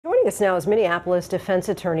Joining us now is Minneapolis defense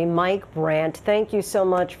attorney Mike Brandt. Thank you so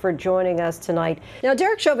much for joining us tonight. Now,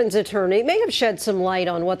 Derek Chauvin's attorney may have shed some light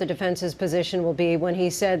on what the defense's position will be when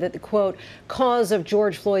he said that the, quote, cause of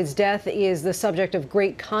George Floyd's death is the subject of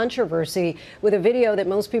great controversy, with a video that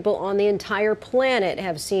most people on the entire planet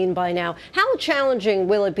have seen by now. How challenging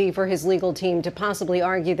will it be for his legal team to possibly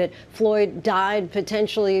argue that Floyd died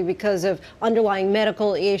potentially because of underlying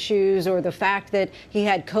medical issues, or the fact that he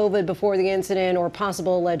had COVID before the incident, or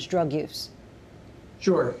possible alleged drug use?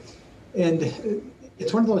 Sure. And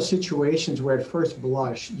it's one of those situations where at first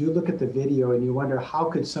blush, you look at the video and you wonder, how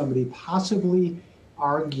could somebody possibly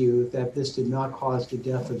argue that this did not cause the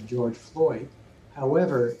death of George Floyd?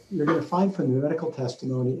 However, you're going to find from the medical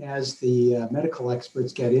testimony, as the medical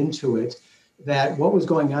experts get into it, that what was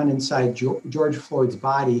going on inside George Floyd's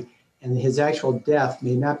body and his actual death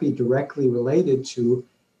may not be directly related to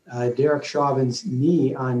Derek Chauvin's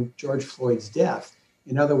knee on George Floyd's death.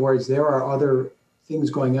 In other words, there are other things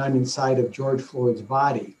going on inside of George Floyd's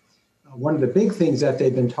body. One of the big things that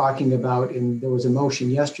they've been talking about, and there was a motion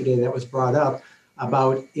yesterday that was brought up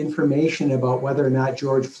about information about whether or not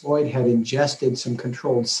George Floyd had ingested some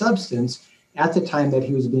controlled substance at the time that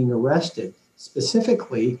he was being arrested.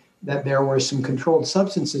 Specifically, that there were some controlled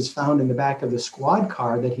substances found in the back of the squad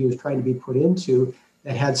car that he was trying to be put into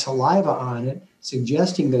that had saliva on it,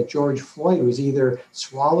 suggesting that George Floyd was either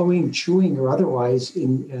swallowing, chewing, or otherwise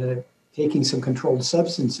in taking some controlled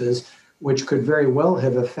substances, which could very well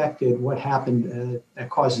have affected what happened that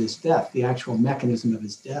caused his death, the actual mechanism of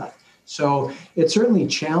his death. So it's certainly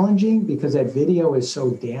challenging because that video is so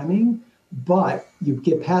damning, but you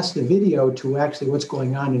get past the video to actually what's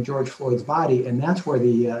going on in George Floyd's body, and that's where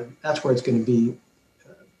it's going to be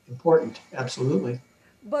important. Absolutely.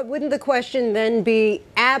 But wouldn't the question then be,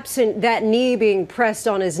 absent that knee being pressed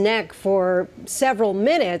on his neck for several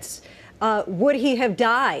minutes, would he have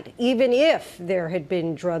died, even if there had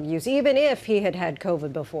been drug use, even if he had had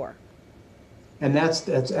COVID before? And that's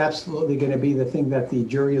absolutely going to be the thing that the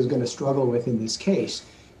jury is going to struggle with in this case,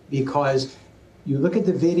 because you look at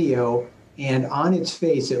the video and on its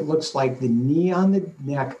face, it looks like the knee on the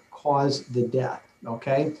neck caused the death,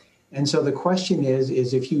 okay? And so the question is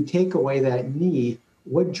if you take away that knee,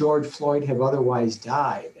 would George Floyd have otherwise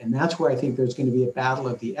died? And that's where I think there's going to be a battle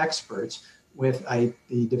of the experts. The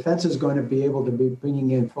defense is going to be able to be bringing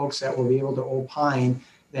in folks that will be able to opine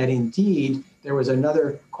that indeed there was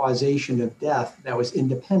another causation of death that was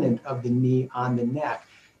independent of the knee on the neck.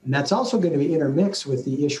 And that's also going to be intermixed with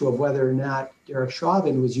the issue of whether or not Derek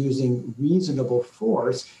Chauvin was using reasonable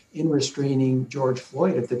force in restraining George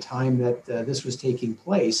Floyd at the time that this was taking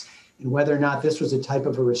place, and whether or not this was a type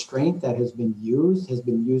of a restraint that has been used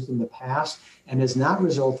in the past, and has not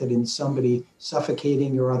resulted in somebody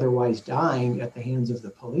suffocating or otherwise dying at the hands of the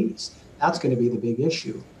police. That's going to be the big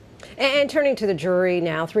issue. And turning to the jury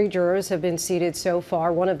now, 3 jurors have been seated so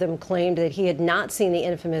far. One of them claimed that he had not seen the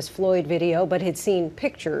infamous Floyd video, but had seen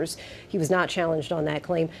pictures. He was not challenged on that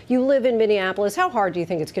claim. You live in Minneapolis. How hard do you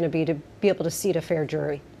think it's going to be able to seat a fair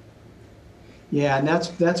jury? Yeah, and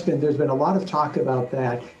there's been a lot of talk about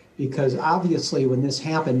that, because obviously when this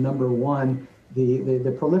happened, number one,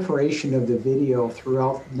 the proliferation of the video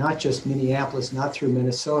throughout not just Minneapolis, not through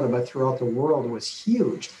Minnesota, but throughout the world was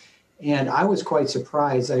huge. And I was quite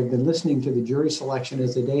surprised. I've been listening to the jury selection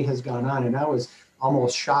as the day has gone on, and I was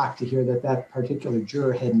almost shocked to hear that that particular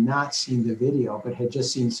juror had not seen the video, but had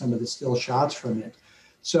just seen some of the still shots from it.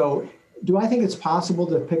 So do I think it's possible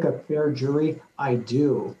to pick a fair jury? I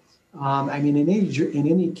do. I mean, in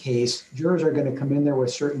any case, jurors are going to come in there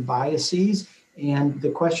with certain biases, and the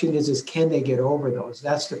question is can they get over those?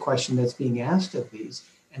 That's the question that's being asked of these.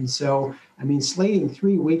 And so, I mean, slating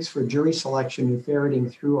 3 weeks for jury selection and ferreting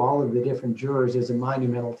through all of the different jurors is a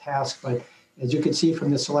monumental task. But as you can see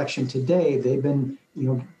from the selection today, they've been,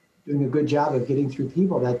 doing a good job of getting through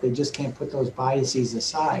people that they just can't put those biases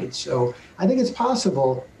aside. So I think it's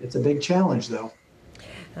possible. It's a big challenge, though.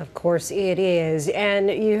 Of course it is. And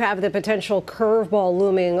you have the potential curveball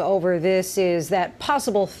looming over this, is that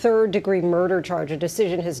possible third-degree murder charge. A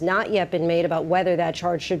decision has not yet been made about whether that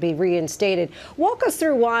charge should be reinstated. Walk us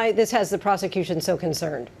through why this has the prosecution so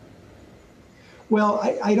concerned. Well,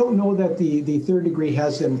 I don't know that the third degree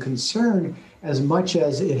has them concerned as much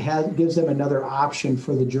as it gives them another option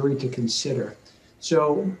for the jury to consider.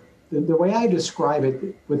 So the way I describe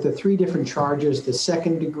it, with the 3 different charges, the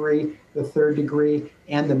second degree, the third degree,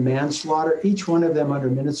 and the manslaughter, each one of them under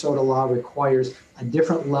Minnesota law requires a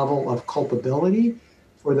different level of culpability.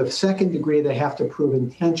 For the second degree, they have to prove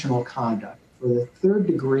intentional conduct. For the third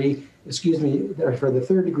degree,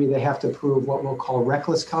 they have to prove what we'll call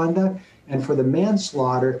reckless conduct. And for the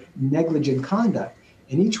manslaughter, negligent conduct.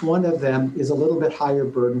 and each one of them is a little bit higher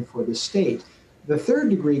burden for the state. The third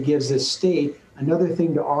degree gives the state another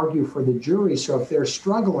thing to argue for the jury. So if they're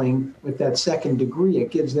struggling with that second degree,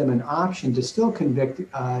 it gives them an option to still convict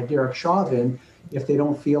Derek Chauvin if they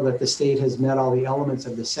don't feel that the state has met all the elements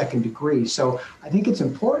of the second degree. So I think it's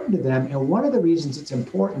important to them. And one of the reasons it's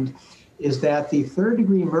important is that the third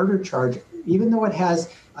degree murder charge, even though it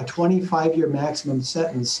has a 25-year maximum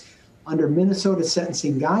sentence, under Minnesota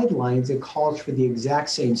sentencing guidelines, it calls for the exact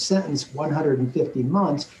same sentence, 150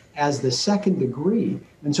 months, as the second degree.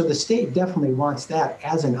 And so the state definitely wants that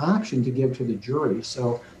as an option to give to the jury.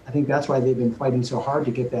 So I think that's why they've been fighting so hard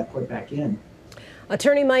to get that put back in.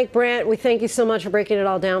 Attorney Mike Brandt, we thank you so much for breaking it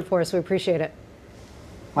all down for us. We appreciate it.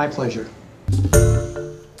 My pleasure.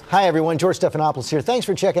 Hi, everyone. George Stephanopoulos here. Thanks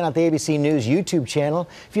for checking out the ABC News YouTube channel.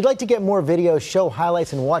 If you'd like to get more videos, show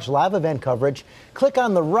highlights, and watch live event coverage, click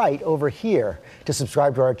on the right over here to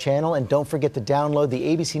subscribe to our channel. And don't forget to download the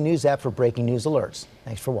ABC News app for breaking news alerts.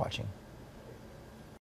 Thanks for watching.